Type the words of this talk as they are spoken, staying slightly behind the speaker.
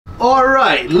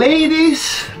Alright,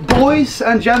 ladies, boys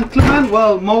and gentlemen,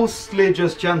 well, mostly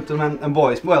just gentlemen and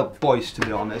boys, well, boys to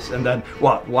be honest, and then,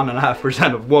 what,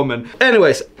 1.5% of women.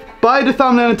 Anyways, by the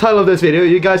thumbnail and title of this video,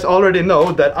 you guys already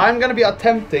know that I'm gonna be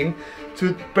attempting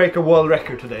to break a world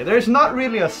record today. There's not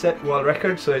really a set world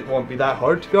record, so it won't be that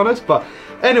hard to be honest, but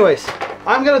anyways,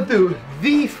 I'm gonna do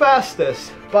the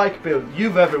fastest bike build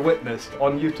you've ever witnessed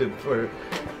on YouTube for...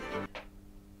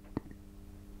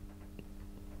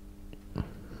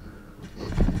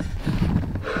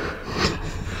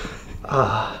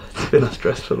 it's been a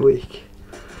stressful week.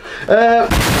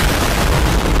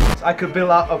 I could build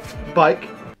out a bike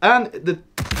and the...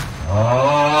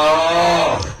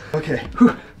 Okay,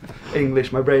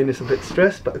 English, my brain is a bit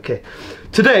stressed, but okay.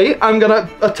 Today I'm gonna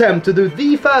attempt to do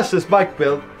the fastest bike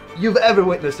build you've ever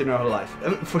witnessed in your whole life.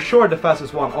 And for sure the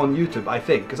fastest one on YouTube, I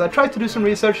think. Because I tried to do some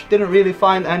research, didn't really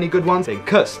find any good ones.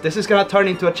 Because this is gonna turn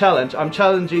into a challenge. I'm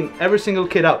challenging every single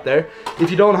kid out there. If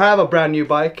you don't have a brand new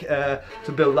bike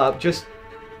to build up, just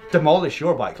demolish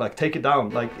your bike. Like take it down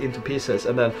like into pieces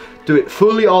and then do it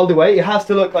fully all the way. It has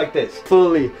to look like this.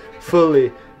 Fully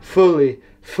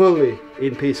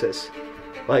in pieces.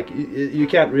 Like you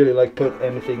can't really like put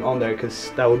anything on there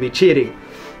because that would be cheating.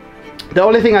 The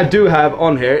only thing I do have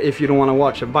on here, if you don't want to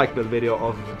watch a bike build video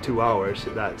of 2 hours,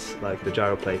 that's like the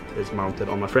gyro plate is mounted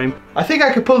on my frame. I think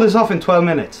I could pull this off in 12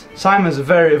 minutes. Simon's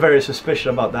very suspicious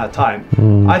about that time.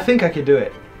 I think I could do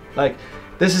it. Like,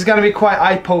 this is gonna be quite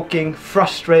eye-poking,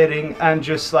 frustrating, and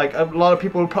just like a lot of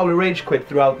people will probably rage quit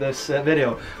throughout this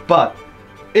video. But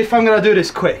if I'm gonna do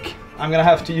this quick, I'm gonna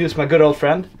have to use my good old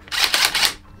friend,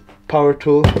 power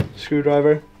tool,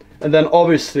 screwdriver, and then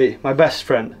obviously my best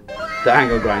friend, the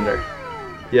angle grinder.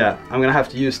 Yeah, I'm gonna have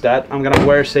to use that. I'm gonna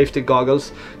wear safety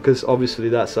goggles because obviously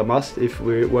that's a must if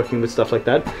we're working with stuff like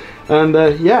that. And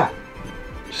yeah,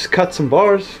 just cut some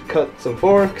bars, cut some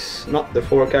forks, not the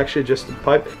fork actually, just the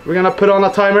pipe. We're gonna put on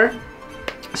a timer,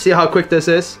 see how quick this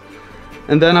is,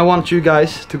 and then I want you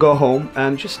guys to go home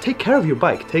and just take care of your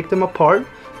bike. Take them apart,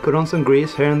 put on some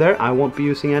grease here and there. I won't be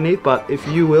using any, but if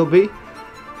you will be,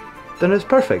 then it's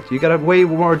perfect. You got a way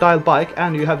more dialed bike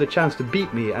and you have the chance to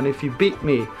beat me, and if you beat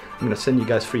me, I'm gonna send you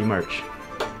guys free merch.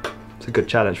 It's a good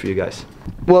challenge for you guys.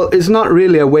 Well, it's not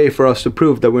really a way for us to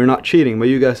prove that we're not cheating, but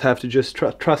you guys have to just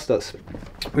trust us.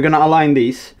 We're gonna align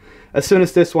these. As soon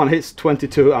as this one hits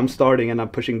 22, I'm starting and I'm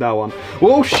pushing that one.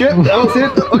 Whoa, shit, that was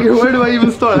it. Okay, where do I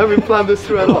even start? I haven't planned this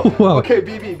through at all. Wow. Okay,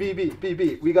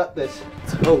 BB, we got this.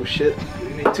 Oh shit,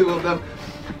 we need 2 of them.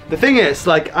 The thing is,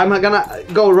 like, I'm gonna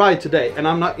go right today and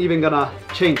I'm not even gonna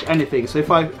change anything. So if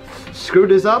I screw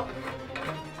this up,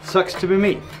 sucks to be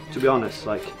me, to be honest.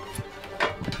 Like,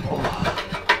 oh.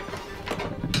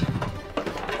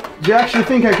 Do you actually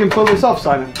think I can pull this off,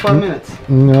 Simon? 12 minutes?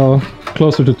 No,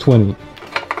 closer to 20.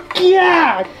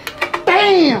 Yeah!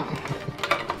 Damn!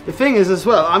 The thing is as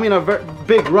well, I'm in a very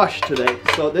big rush today,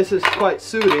 so this is quite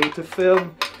suiting to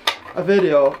film a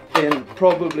video in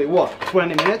probably, what,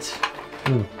 20 minutes?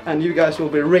 And you guys will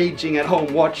be raging at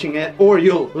home watching it, or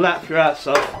you'll laugh your ass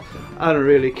off. I don't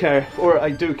really care, or I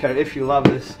do care if you love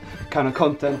this kind of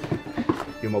content.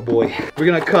 You're my boy. We're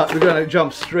gonna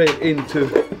jump straight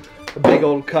into a big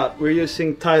old cut. We're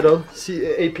using Tidal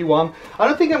AP1. I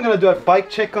don't think I'm gonna do a bike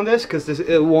check on this because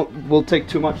it will take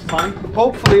too much time.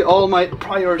 Hopefully all my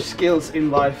prior skills in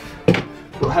life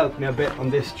will help me a bit on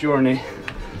this journey.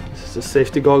 This is the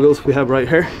safety goggles we have right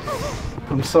here.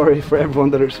 I'm sorry for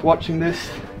everyone that is watching this.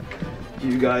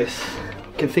 You guys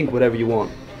can think whatever you want.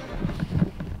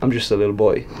 I'm just a little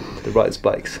boy that rides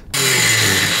bikes.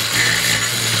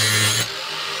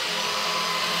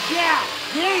 Yeah!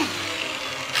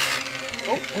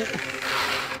 Oh.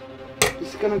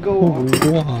 It's gonna go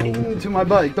into my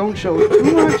bike. Don't show it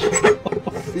too much.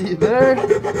 See there?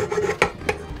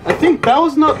 I think that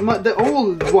was not the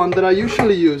old one that I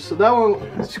usually use. So that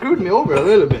one screwed me over a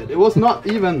little bit. It was not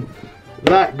even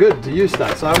that good to use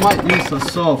that, so I might use a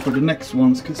saw for the next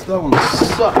ones because that one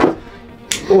sucked.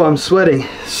 Oh, I'm sweating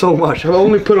so much. I've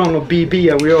only put on a BB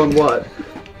and we're on what?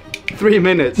 3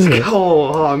 minutes.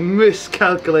 Oh, I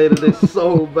miscalculated this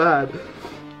so bad.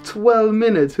 12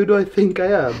 minutes, who do I think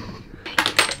I am?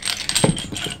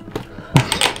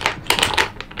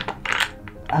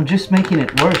 I'm just making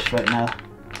it worse right now.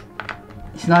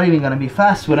 It's not even gonna be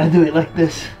fast when I do it like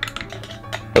this.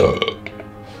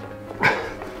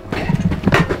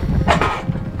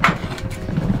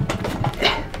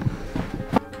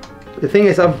 The thing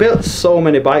is, I've built so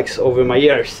many bikes over my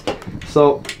years,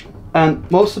 and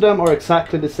most of them are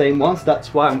exactly the same ones.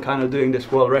 That's why I'm kind of doing this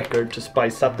world record to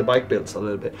spice up the bike builds a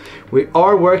little bit. We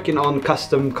are working on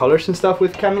custom colors and stuff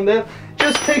with Cannondale.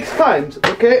 Just takes time,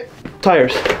 okay?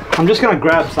 tires. I'm just gonna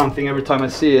grab something every time I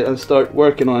see it and start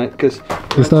working on it, because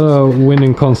is that a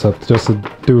winning concept? Just to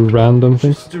do random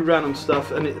things? Just do random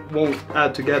stuff and it won't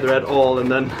add together at all,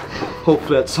 and then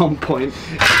hopefully at some point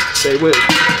they will.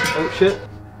 Oh shit.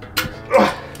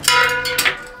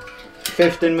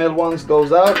 15mm ones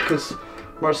goes out because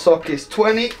Marzocchi is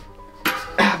 20.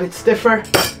 A bit stiffer.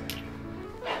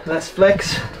 Less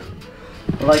flex.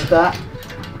 Like that.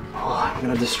 Oh, I'm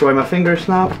gonna destroy my fingers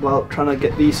now while trying to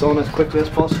get these on as quickly as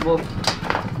possible.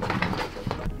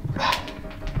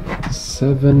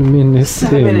 7 minutes.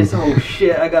 7 minutes. Oh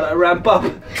shit, I gotta ramp up.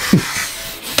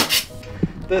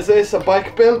 This is a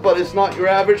bike build, but it's not your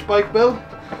average bike build.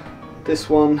 This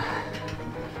one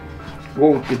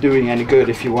won't be doing any good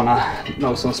if you wanna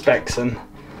know some specs and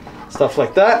stuff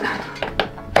like that.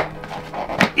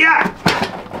 Yeah!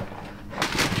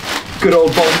 Good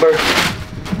old bomber.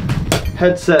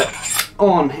 Headset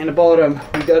on in the bottom.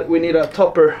 We need a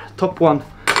top one.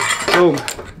 Boom.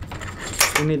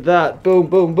 We need that. Boom,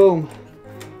 boom, boom.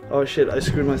 Oh shit, I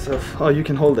screwed myself. Oh, you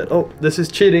can hold it. Oh, this is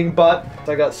cheating, but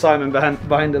I got Simon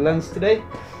behind the lens today,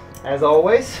 as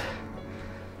always.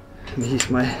 And he's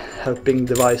my helping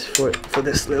device for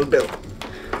this little build.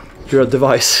 You're a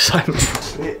device, Simon.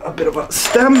 A bit of a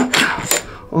stem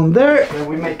on there, then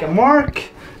we make a mark.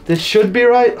 This should be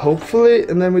right, hopefully,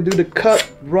 and then we do the cut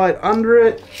right under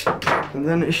it, and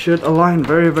then it should align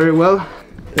very, very well.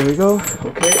 There we go.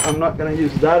 Okay, I'm not gonna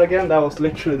use that again. That was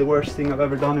literally the worst thing I've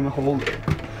ever done in my whole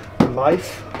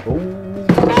life. Oh.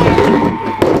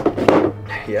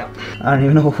 Yeah. I don't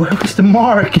even know, where was the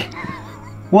mark?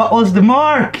 What was the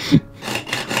mark?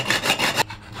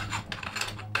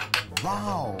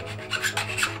 Wow.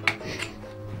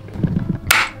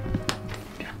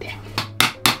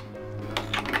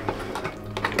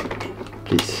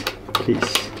 Please,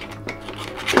 please,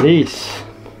 please.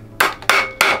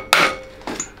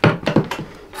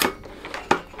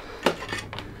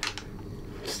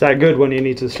 It's that good when you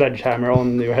need to sledgehammer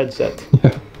on your headset.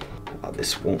 Yeah. Oh,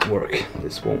 this won't work.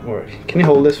 This won't work. Can you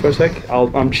hold this for a sec?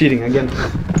 I'm cheating again.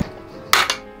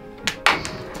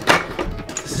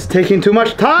 This is taking too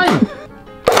much time.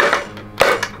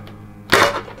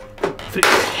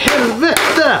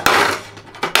 Helvete!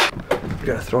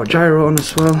 Gotta throw a gyro on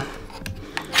as well.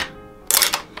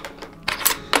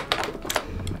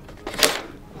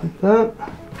 Like that.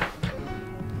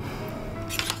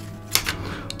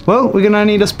 Well, we're gonna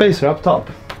need a spacer up top.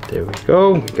 There we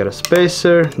go. We got a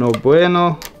spacer. No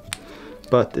bueno.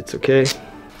 But it's okay.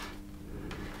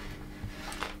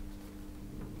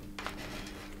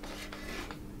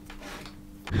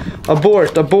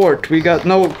 Abort, abort. We got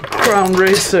no crown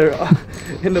racer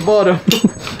in the bottom.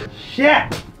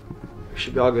 Shit!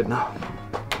 Should be all good now.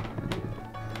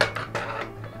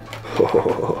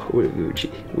 Oh, we're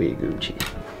Gucci, we're Gucci.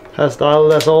 Hairstyle,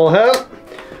 that's all hell.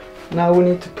 Now we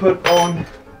need to put on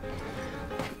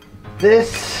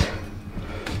this.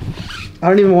 I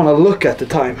don't even want to look at the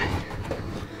time.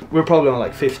 We're probably on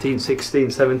like 15,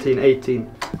 16, 17, 18.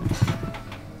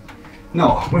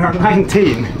 No, we're on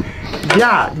 19.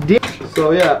 Yeah.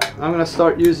 So yeah, I'm gonna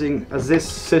start using a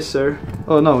scissor.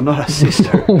 Oh no, not a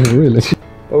scissor. Oh really?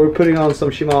 But we're putting on some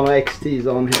Shimano XTs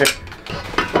on here.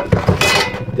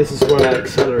 This is where I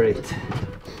accelerate.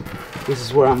 This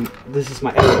is where this is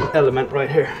my element right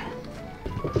here.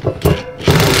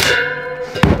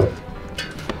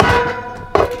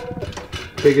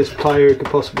 Biggest plier you could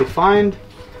possibly find.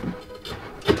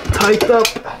 Tight up.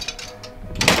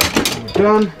 We're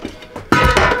done.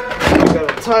 We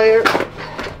got a tire.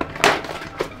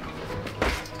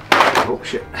 Oh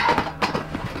shit.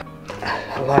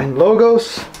 Align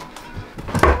logos.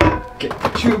 Get the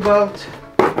tube out.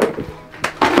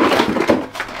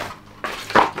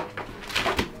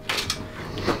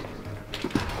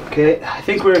 Okay, I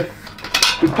think we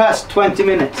passed 20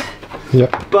 minutes. Yeah.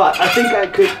 But I think I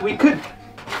could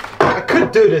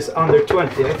do this under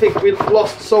 20. I think we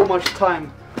lost so much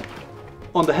time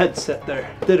on the headset there,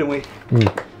 didn't we? Mm.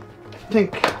 I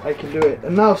think I can do it.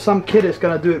 And now some kid is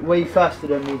gonna do it way faster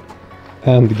than me.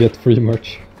 And get free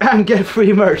merch. And get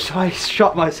free merch. So I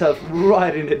shot myself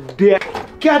right in the dick.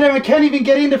 God damn, I can't even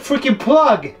get in the freaking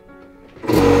plug.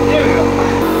 There we go.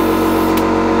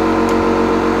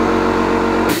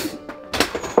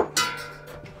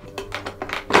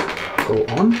 Go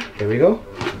on. There we go.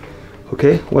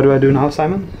 Okay, what do I do now,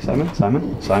 Simon? Simon?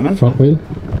 Front wheel.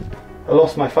 I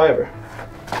lost my fiver.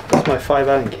 That's my 5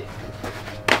 Allen.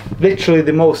 Literally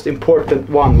the most important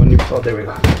one when you... Oh, there we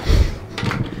go.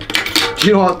 Do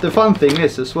you know what the fun thing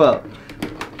is as well?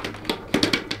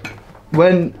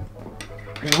 When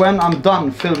I'm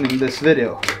done filming this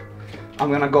video, I'm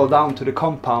gonna go down to the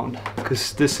compound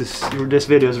because this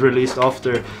video is released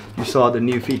after you saw the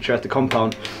new feature at the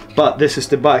compound. But this is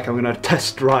the bike I'm gonna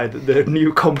test ride the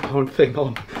new compound thing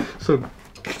on. So,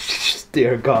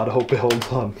 dear God, I hope it holds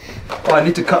on. Oh, I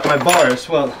need to cut my bar as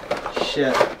well.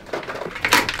 Shit.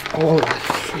 All the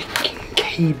freaking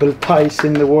cable ties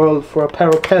in the world for a pair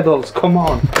of pedals. Come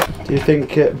on. Do you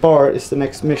think bar is the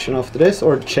next mission after this,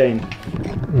 or chain?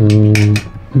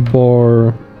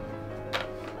 Bar.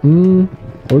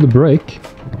 Or the brake.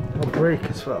 A brake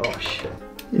as well. Oh shit.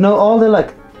 You know, all the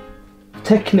like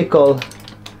technical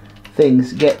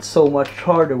things get so much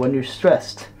harder when you're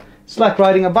stressed. It's like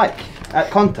riding a bike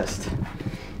at contest.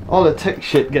 All the tech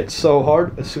shit gets so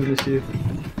hard as soon as you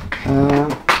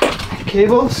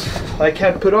cables. I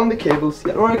can't put on the cables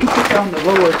yet, or I can put down the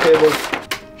lower cables.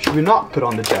 Should we not put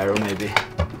on the gyro maybe?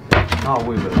 No,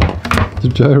 we will. The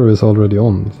gyro is already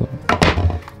on. So.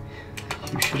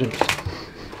 You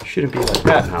shouldn't be like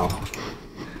that now.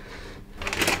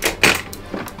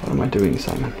 What am I doing,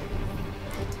 Simon?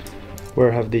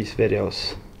 Where have these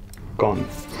videos gone?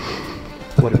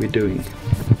 What are we doing?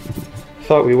 I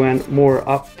thought we went more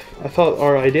up. I thought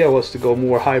our idea was to go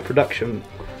more high production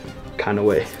kind of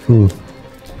way.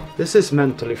 This is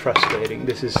mentally frustrating.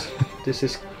 This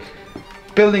is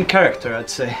building character, I'd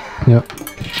say. Yeah.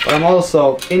 But I'm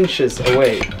also inches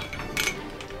away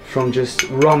from just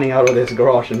running out of this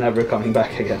garage and never coming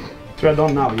back again. Thread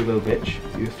on now, you little bitch.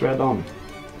 You thread on.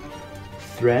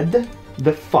 Thread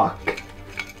the fuck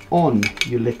on,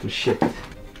 you little shit.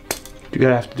 You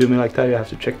gotta have to do me like that, you have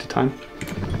to check the time.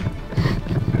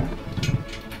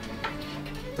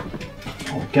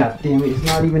 Oh god damn it, it's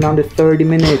not even under 30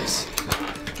 minutes.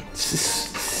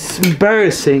 It's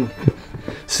embarrassing.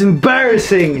 It's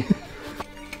embarrassing.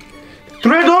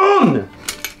 Thread on!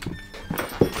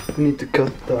 We need to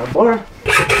cut the bar.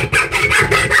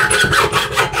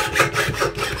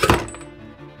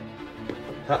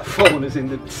 That phone is in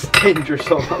the danger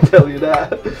zone, I'll tell you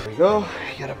that. There we go.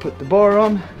 You gotta put the bar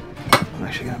on. I'm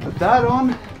actually gonna put that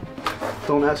on.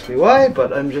 Don't ask me why,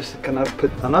 but I'm just gonna put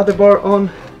another bar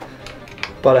on.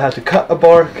 But I had to cut a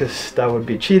bar because that would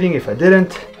be cheating if I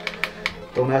didn't.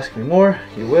 Don't ask me more,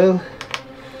 you will.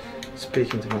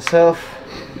 Speaking to myself.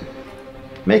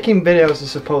 Making videos is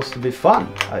supposed to be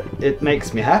fun. It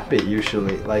makes me happy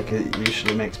usually. Like, it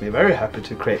usually makes me very happy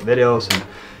to create videos and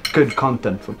good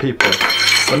content for people.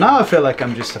 But now I feel like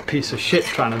I'm just a piece of shit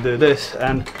trying to do this,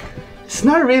 and it's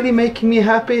not really making me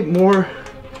happy. More,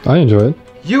 I enjoy it.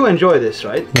 You enjoy this,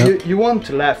 right? Yeah. You want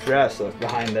to laugh your ass off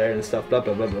behind there and stuff, blah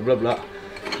blah blah blah blah blah.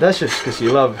 That's just because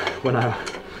you love when I'm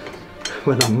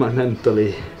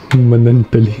mentally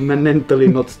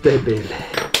not stable.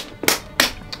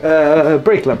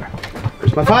 Brake lever.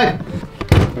 Where's my 5?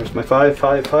 Where's my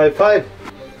 5?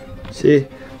 See,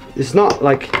 it's not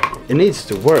like it needs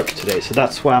to work today, so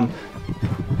that's why I'm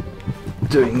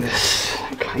doing this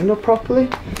kind of properly.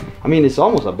 I mean, it's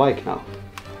almost a bike now.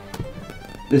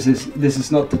 This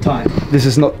is not the time. This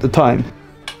is not the time.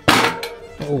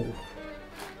 Oh.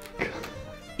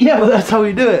 Yeah, but that's how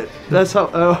we do it. That's how.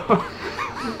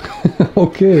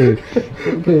 Okay,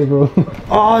 bro.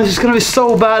 Oh, this is gonna be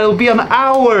so bad. It'll be an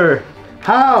hour.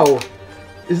 How?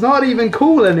 It's not even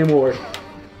cool anymore.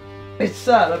 It's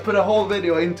sad. I put a whole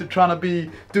video into trying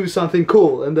to do something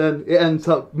cool, and then it ends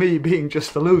up me being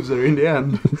just a loser in the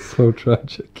end. So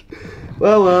tragic.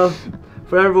 Well,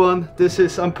 for everyone,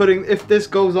 I'm putting. If this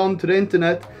goes on to the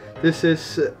internet, this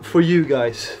is for you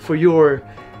guys, for your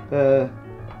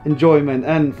enjoyment,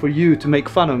 and for you to make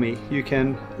fun of me. You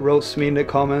can roast me in the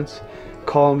comments,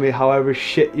 call me however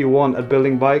shit you want at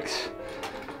building bikes.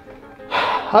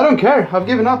 I don't care. I've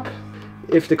given up.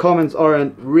 If the comments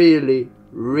aren't really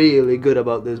good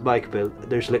about this bike build,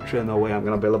 there's literally no way I'm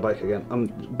gonna build a bike again.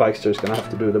 Bikester's gonna have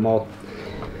to do them all.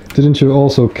 Didn't you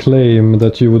also claim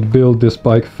that you would build this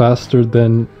bike faster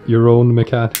than your own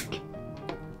mechanic?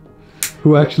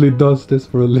 Who actually does this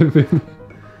for a living?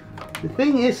 The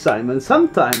thing is, Simon,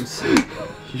 sometimes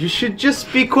you should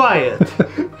just be quiet.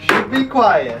 You should be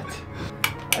quiet.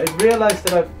 I realized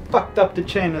that I fucked up the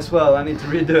chain as well. I need to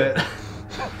redo it.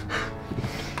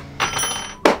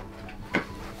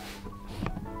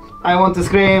 I want to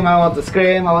scream, I want to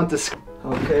scream, I want to scream.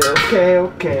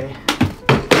 Okay.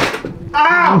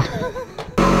 Ah!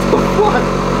 What?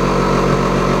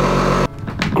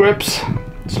 Grips,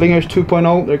 Slingers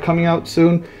 2.0, they're coming out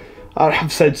soon. I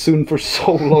have said soon for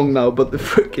so long now, but the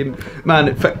freaking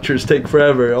manufacturers take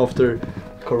forever after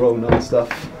Corona and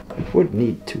stuff. I would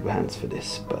need 2 hands for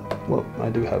this, but well, I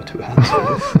do have 2 hands for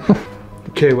this.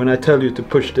 Okay, when I tell you to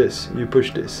push this, you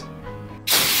push this.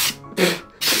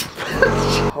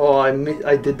 Oh,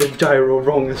 I did the gyro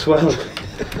wrong as well.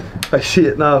 I see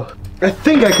it now. I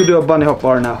think I could do a bunny hop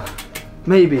bar now.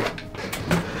 Maybe.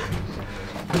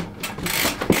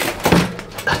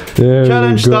 There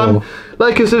Challenge you go. done.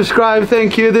 Like and subscribe,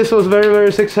 thank you. This was very,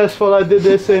 very successful. I did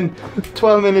this in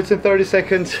 12 minutes and 30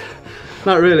 seconds.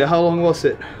 Not really, how long was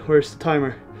it? Where's the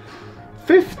timer?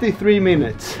 53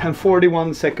 minutes and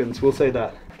 41 seconds, we'll say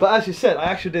that. But as you said, I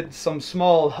actually did some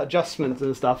small adjustments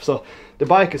and stuff, so the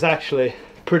bike is actually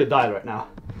pretty dialed right now.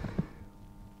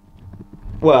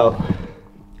 Well,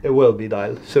 it will be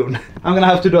dialed soon. I'm gonna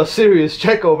have to do a serious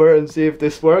check over and see if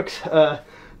this works.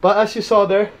 But as you saw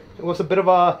there, it was a bit of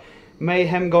a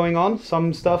mayhem going on.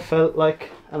 Some stuff felt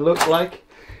like and looked like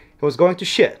it was going to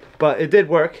shit, but it did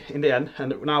work in the end.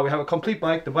 And now we have a complete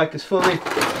bike. The bike is fully,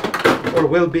 or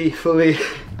will be fully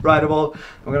rideable.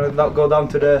 I'm gonna go down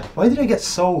to the... Why did I get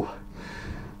so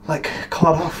like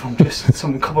caught off from just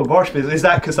some couple bar speeds? Is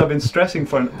that because I've been stressing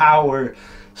for an hour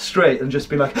straight and just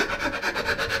been like...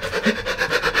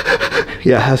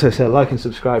 Yeah, as I said, like and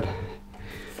subscribe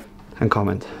and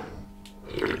comment.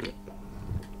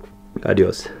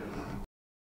 Adios.